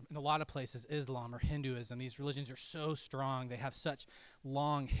in a lot of places, Islam or Hinduism, these religions are so strong, they have such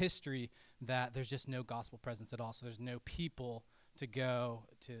long history that there's just no gospel presence at all. So there's no people to go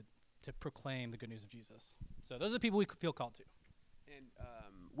to proclaim the good news of Jesus. So those are the people we feel called to. And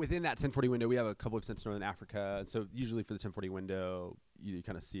within that 1040 window, we have a couple of centers in Northern Africa. And so usually for the 1040 window, you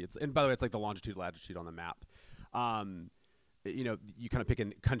kind of see it. And by the way, it's like the longitude, latitude on the map. You kind of pick a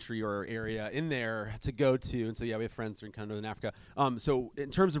country or area in there to go to. And so, we have friends in kind of Northern Africa. So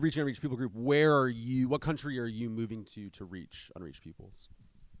in terms of reaching unreached people group, what country are you moving to reach unreached peoples?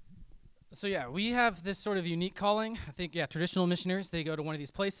 So we have this sort of unique calling. I think, traditional missionaries, they go to one of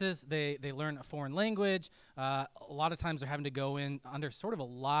these places, they learn a foreign language. A lot of times they're having to go in under sort of a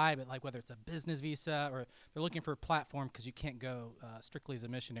lie, but like whether it's a business visa or they're looking for a platform because you can't go strictly as a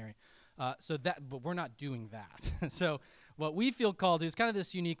missionary. But we're not doing that. So what we feel called to is kind of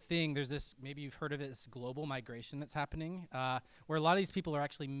this unique thing. There's this, maybe you've heard of it, this global migration that's happening, where a lot of these people are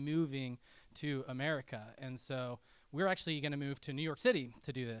actually moving to America. And so we're actually going to move to New York City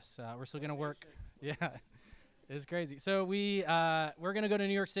to do this. We're still going to work. Yeah, it's crazy. So we're going to go to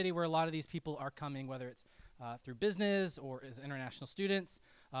New York City where a lot of these people are coming, whether it's through business or as international students.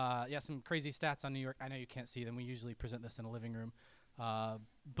 Some crazy stats on New York. I know you can't see them. We usually present this in a living room.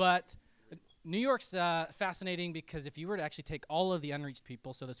 But New York's fascinating because if you were to actually take all of the unreached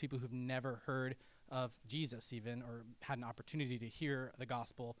people, so those people who've never heard of Jesus even or had an opportunity to hear the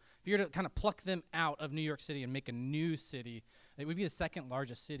gospel, if you were to kind of pluck them out of New York City and make a new city, it would be the second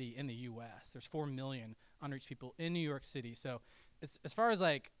largest city in the U.S. There's 4 million unreached people in New York City. So it's, as far as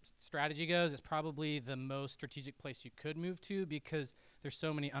like strategy goes, it's probably the most strategic place you could move to because there's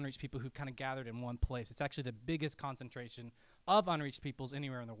so many unreached people who've kind of gathered in one place. It's actually the biggest concentration of unreached peoples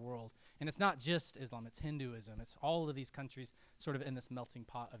anywhere in the world. And it's not just Islam, it's Hinduism. It's all of these countries sort of in this melting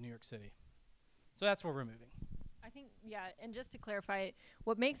pot of New York City. So that's where we're moving. I think, and just to clarify,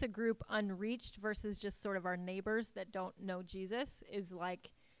 what makes a group unreached versus just sort of our neighbors that don't know Jesus is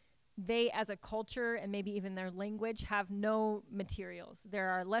like they as a culture and maybe even their language have no materials. There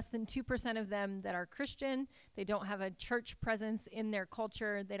are less than 2% of them that are Christian. They don't have a church presence in their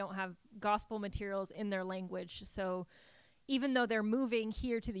culture. They don't have gospel materials in their language. So even though they're moving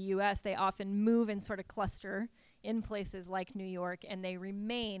here to the U.S., they often move and sort of cluster in places like New York, and they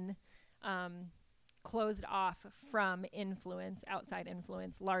remain closed off from influence, outside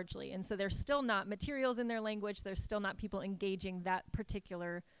influence largely. And so there's still not materials in their language. There's still not people engaging that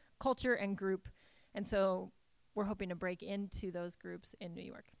particular culture and group. And so we're hoping to break into those groups in New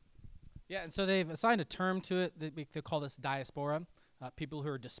York. Yeah, and so they've assigned a term to it. They call this diaspora, people who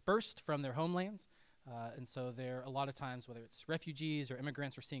are dispersed from their homelands. And so there, a lot of times, whether it's refugees or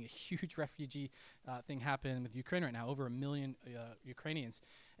immigrants, we're seeing a huge refugee thing happen with Ukraine right now, over 1 million Ukrainians.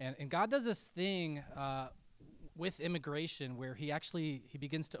 And God does this thing with immigration where he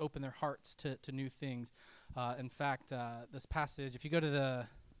begins to open their hearts to new things. In fact, this passage, if you go to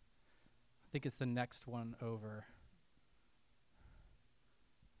I think it's the next one over,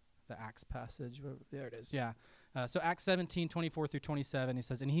 the Acts passage. There it is, yeah. So Acts 17:24-27, he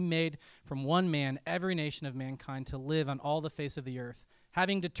says, "And he made from one man every nation of mankind to live on all the face of the earth,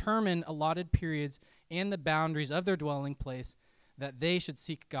 having determined allotted periods and the boundaries of their dwelling place, that they should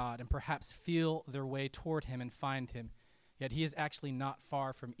seek God and perhaps feel their way toward him and find him. Yet he is actually not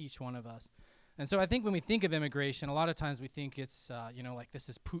far from each one of us." And so I think when we think of immigration, a lot of times we think it's, like this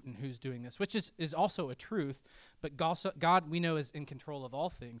is Putin who's doing this, which is also a truth. But God, we know, is in control of all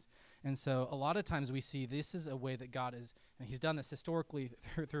things. And so a lot of times we see this is a way that God is, and he's done this historically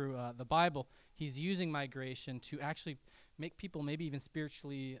through the Bible. He's using migration to actually make people maybe even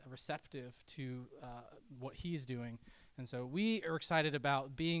spiritually receptive to what he's doing. And so we are excited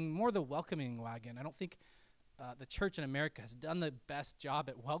about being more the welcoming wagon. I don't think the church in America has done the best job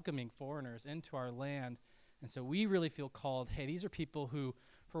at welcoming foreigners into our land. And so we really feel called, hey, these are people who,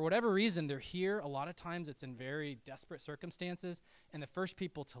 for whatever reason, they're here. A lot of times it's in very desperate circumstances, and the first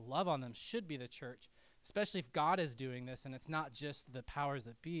people to love on them should be the church, especially if God is doing this, and it's not just the powers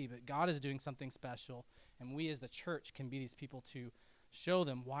that be, but God is doing something special, and we as the church can be these people to show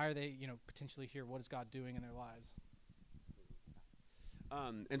them why are they, potentially here, what is God doing in their lives.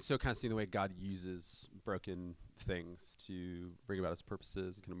 And so kind of seeing the way God uses broken things to bring about his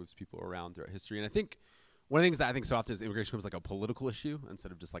purposes and kind of moves people around throughout history. And I think one of the things that I think so often is immigration becomes like a political issue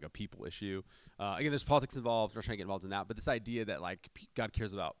instead of just like a people issue. Again, there's politics involved. I'm not trying to get involved in that. But this idea that like God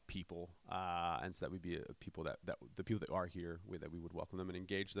cares about people, and so that we'd be people that the people that are here, that we would welcome them and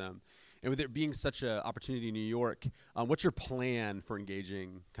engage them. And with it being such an opportunity in New York, what's your plan for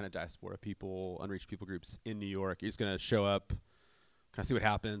engaging kind of diaspora people, unreached people groups in New York? Are you just going to show up, kind of see what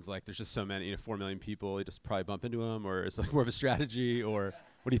happens? Like there's just so many, 4 million people, you just probably bump into them, or it's like more of a strategy, or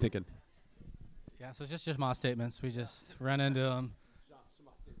what are you thinking? Yeah, so it's just Shema statements. We just run into them.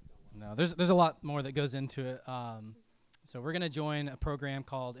 No, there's a lot more that goes into it. So we're going to join a program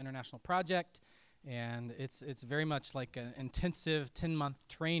called International Project, and it's very much like an intensive 10-month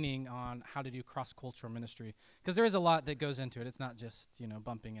training on how to do cross-cultural ministry, because there is a lot that goes into it. It's not just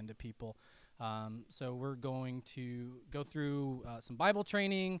bumping into people. So we're going to go through some Bible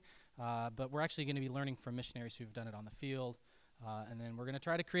training, but we're actually going to be learning from missionaries who've done it on the field. And then we're going to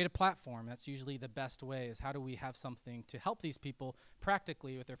try to create a platform. That's usually the best way, is how do we have something to help these people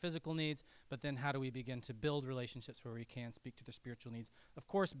practically with their physical needs, but then how do we begin to build relationships where we can speak to their spiritual needs. Of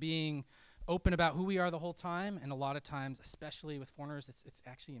course, being open about who we are the whole time, and a lot of times, especially with foreigners, it's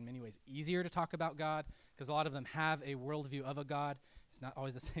actually in many ways easier to talk about God, because a lot of them have a worldview of a God. It's not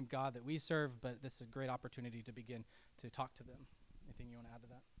always the same God that we serve, but this is a great opportunity to begin to talk to them. Anything you want to add to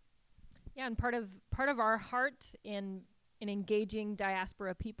that? Yeah, and part of our heart in engaging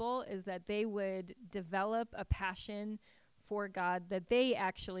diaspora people is that they would develop a passion for God that they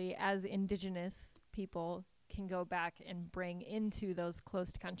actually, as indigenous people, can go back and bring into those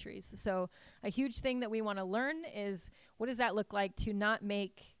closed countries. So a huge thing that we want to learn is, what does that look like to not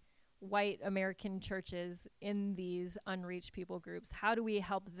make white American churches in these unreached people groups? How do we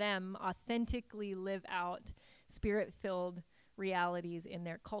help them authentically live out Spirit-filled realities in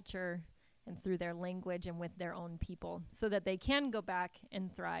their culture and through their language and with their own people, so that they can go back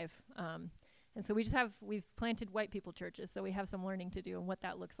and thrive? And so we've planted white people churches, so we have some learning to do and what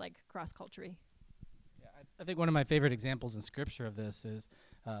that looks like cross-culturally. Yeah, I think one of my favorite examples in Scripture of this is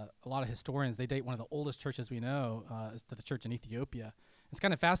a lot of historians, they date one of the oldest churches we know is to the church in Ethiopia. It's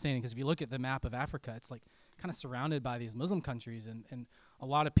kind of fascinating because if you look at the map of Africa, it's like kind of surrounded by these Muslim countries, and a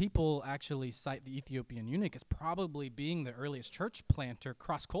lot of people actually cite the Ethiopian eunuch as probably being the earliest church planter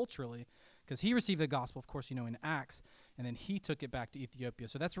cross-culturally, because he received the gospel, of course, in Acts, and then he took it back to Ethiopia.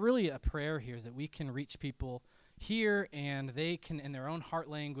 So that's really a prayer here, is that we can reach people here and they can, in their own heart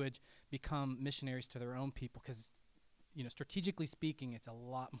language, become missionaries to their own people, because strategically speaking, it's a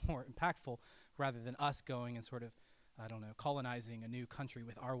lot more impactful rather than us going and sort of, colonizing a new country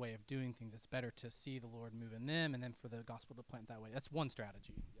with our way of doing things. It's better to see the Lord move in them and then for the gospel to plant that way. That's one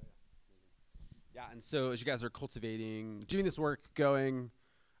strategy. Yeah, and so as you guys are cultivating, doing this work, going,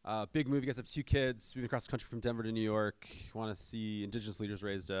 big move, you guys have 2 kids, moving across the country from Denver to New York, want to see Indigenous leaders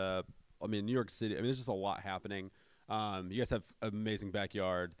raised up. New York City, there's just a lot happening. You guys have an amazing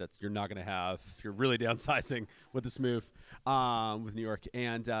backyard that you're not going to have. You're really downsizing with this move with New York.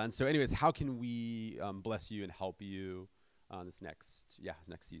 And so anyways, how can we bless you and help you this next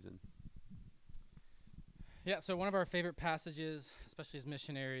season? Yeah, so one of our favorite passages, especially as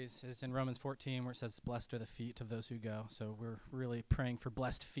missionaries, is in Romans 14, where it says, "Blessed are the feet of those who go." So we're really praying for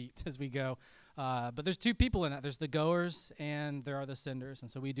blessed feet as we go. But there's 2 people in that. There's the goers and there are the senders.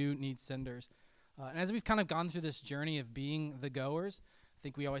 And so we do need senders. And as we've kind of gone through this journey of being the goers, I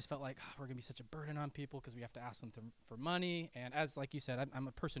think we always felt like we're going to be such a burden on people because we have to ask them for money. And as, like you said, I'm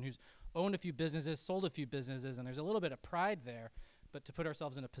a person who's owned a few businesses, sold a few businesses, and there's a little bit of pride there. But to put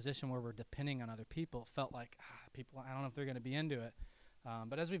ourselves in a position where we're depending on other people felt like, people, I don't know if they're going to be into it.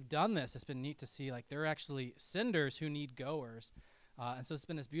 But as we've done this, it's been neat to see like there are actually senders who need goers. And so it's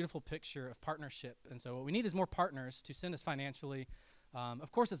been this beautiful picture of partnership. And so what we need is more partners to send us financially.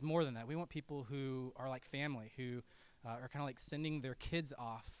 Of course, it's more than that. We want people who are like family, who are kind of like sending their kids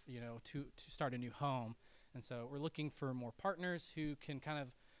off, to start a new home. And so we're looking for more partners who can kind of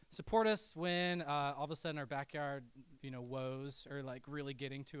support us when all of a sudden our backyard, woes are like really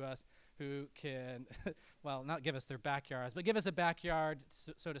getting to us, who can, well, not give us their backyards, but give us a backyard,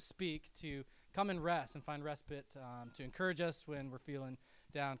 so to speak, to come and rest and find respite, to encourage us when we're feeling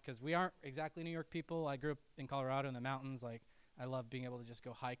down, because we aren't exactly New York people. I grew up in Colorado in the mountains. Like, I love being able to just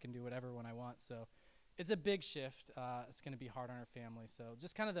go hike and do whatever when I want. So it's a big shift. It's going to be hard on our family. So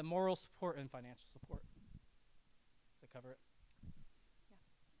just kind of the moral support and financial support to cover it.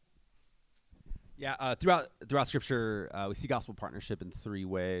 Yeah, throughout Scripture, we see gospel partnership in 3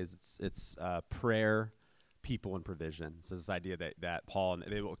 ways. It's prayer, people, and provision. So this idea that Paul, and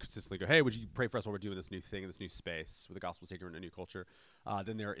they will consistently go, hey, would you pray for us while we're doing this new thing in this new space where the gospel's taking in a new culture?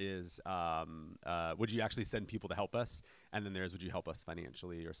 Then there is, would you actually send people to help us? And then there's, would you help us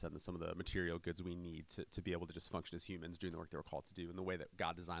financially or send us some of the material goods we need to be able to just function as humans doing the work they were called to do in the way that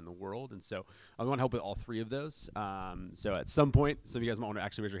God designed the world? And so we want to help with all 3 of those. So at some point, some of you guys might want to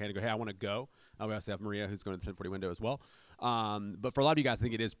actually raise your hand and go, hey, I want to go. We also have Maria, who's going to the 1040 window as well. But for a lot of you guys, I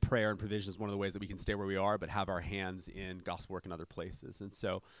think it is prayer and provision is one of the ways that we can stay where we are, but have our hands in gospel work in other places. And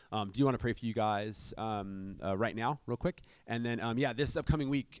so do you want to pray for you guys right now, real quick? And then, this upcoming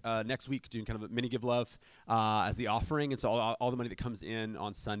week, next week, doing kind of a mini Give Love as the offering. And so all the money that comes in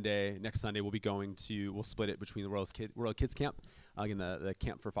on Sunday, next Sunday, we'll split it between the Royal Kids Camp, again, the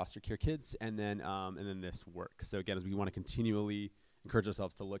camp for foster care kids, and then this work. So again, as we want to continually encourage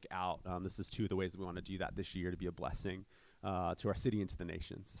ourselves to look out, this is 2 of the ways that we want to do that this year to be a blessing to our city and to the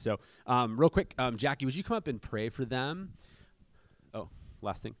nations. So real quick, Jackie, would you come up and pray for them? Oh,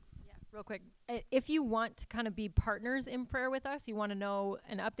 last thing. Yeah, real quick. If you want to kind of be partners in prayer with us, you want to know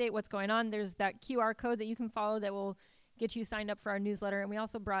an update, what's going on, there's that QR code that you can follow that will get you signed up for our newsletter. And we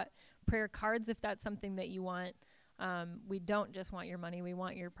also brought prayer cards if that's something that you want. We don't just want your money. We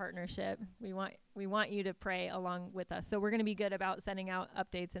want your partnership. We want you to pray along with us. So we're going to be good about sending out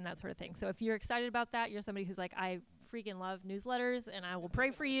updates and that sort of thing. So if you're excited about that, you're somebody who's like, I freaking love newsletters and I will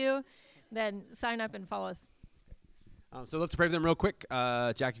pray for you, then sign up and follow us. So let's pray for them real quick.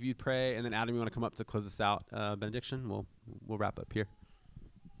 Jack, if you'd pray, and then Adam, you want to come up to close this out, benediction? We'll wrap up here.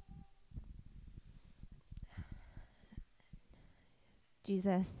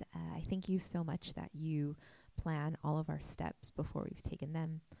 Jesus, I thank you so much that you plan all of our steps before we've taken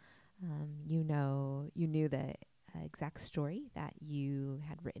them. You knew the exact story that you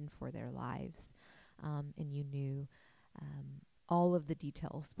had written for their lives, and you knew all of the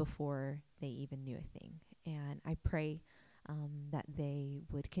details before they even knew a thing. And I pray that they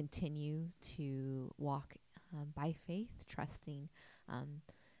would continue to walk by faith, trusting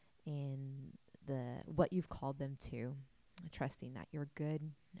in what you've called them to, trusting that you're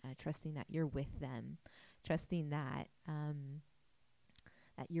good, trusting that you're with them, trusting that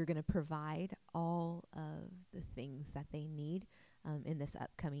that you're going to provide all of the things that they need in this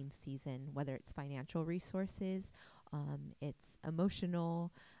upcoming season, whether it's financial resources, it's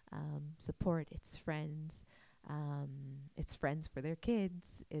emotional support, it's friends for their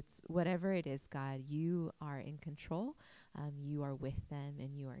kids, it's whatever it is. God, you are in control. You are with them,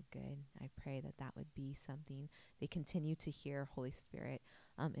 and you are good. I pray that that would be something they continue to hear, Holy Spirit,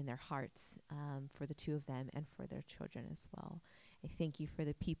 in their hearts for the two of them and for their children as well. I thank you for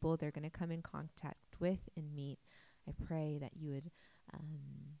the people they're going to come in contact with and meet. I pray that you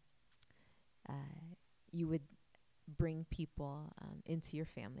would bring people into your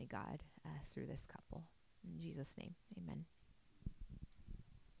family, God, through this couple. In Jesus' name, amen.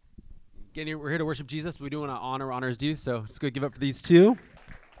 Again, we're here to worship Jesus. We do want to honor is due, so let's go give up for these two.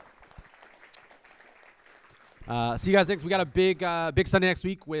 See you guys next. We got a big Sunday next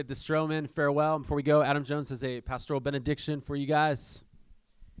week with the Stroman farewell. Before we go, Adam Jones has a pastoral benediction for you guys.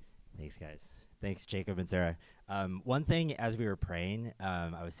 Thanks, guys. Thanks, Jacob and Sarah. One thing, as we were praying,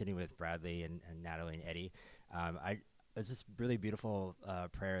 I was sitting with Bradley and Natalie and Eddie. It was this really beautiful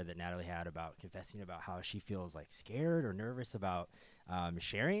prayer that Natalie had about confessing about how she feels like scared or nervous about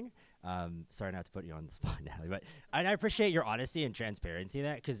sharing. Sorry not to put you on the spot, Natalie, but I appreciate your honesty and transparency in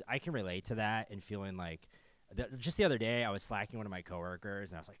that, because I can relate to that and feeling like just the other day I was slacking one of my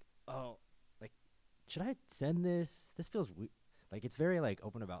coworkers and I was like, oh, like, should I send this? This feels like it's very like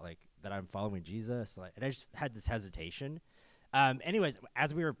open about like that I'm following Jesus. And I just had this hesitation. Anyways,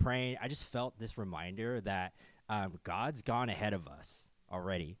 as we were praying, I just felt this reminder that God's gone ahead of us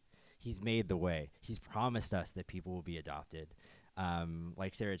already. He's made the way. He's promised us that people will be adopted.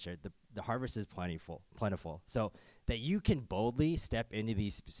 Like Sarah shared, the harvest is plentiful. So that you can boldly step into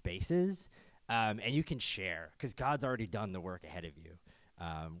these spaces and you can share, because God's already done the work ahead of you.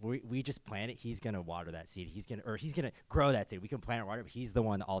 We just plant it. He's going to water that seed. He's going to grow that seed. We can plant it, water, but he's the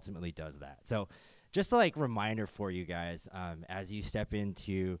one that ultimately does that. So just like reminder for you guys, as you step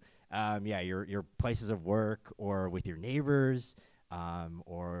into, your places of work or with your neighbors,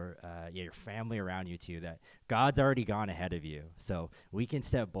 or your family around you too, that God's already gone ahead of you. So we can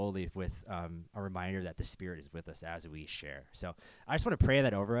step boldly with a reminder that the Spirit is with us as we share. So I just want to pray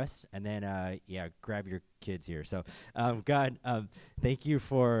that over us, and then, grab your kids here. So God, thank you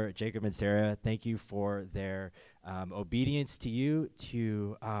for Jacob and Sarah. Thank you for their obedience to you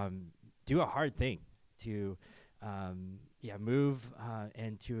to do a hard thing, to move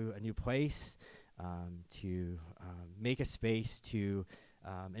into a new place, to make a space to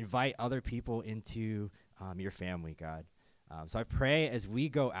invite other people into your family, God. So I pray as we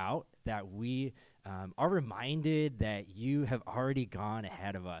go out that we are reminded that you have already gone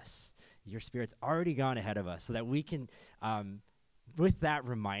ahead of us. Your Spirit's already gone ahead of us, so that we can, with that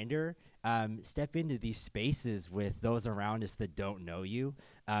reminder, step into these spaces with those around us that don't know you,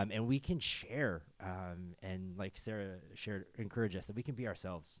 and we can share, and like Sarah shared, encourage us that we can be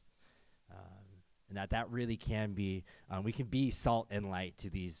ourselves. And that really can be, we can be salt and light to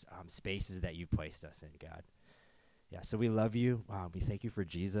these spaces that you've placed us in, God. Yeah, so we love you. We thank you for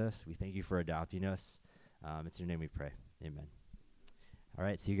Jesus. We thank you for adopting us. It's in your name we pray. Amen. All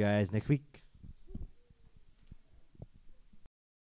right, see you guys next week.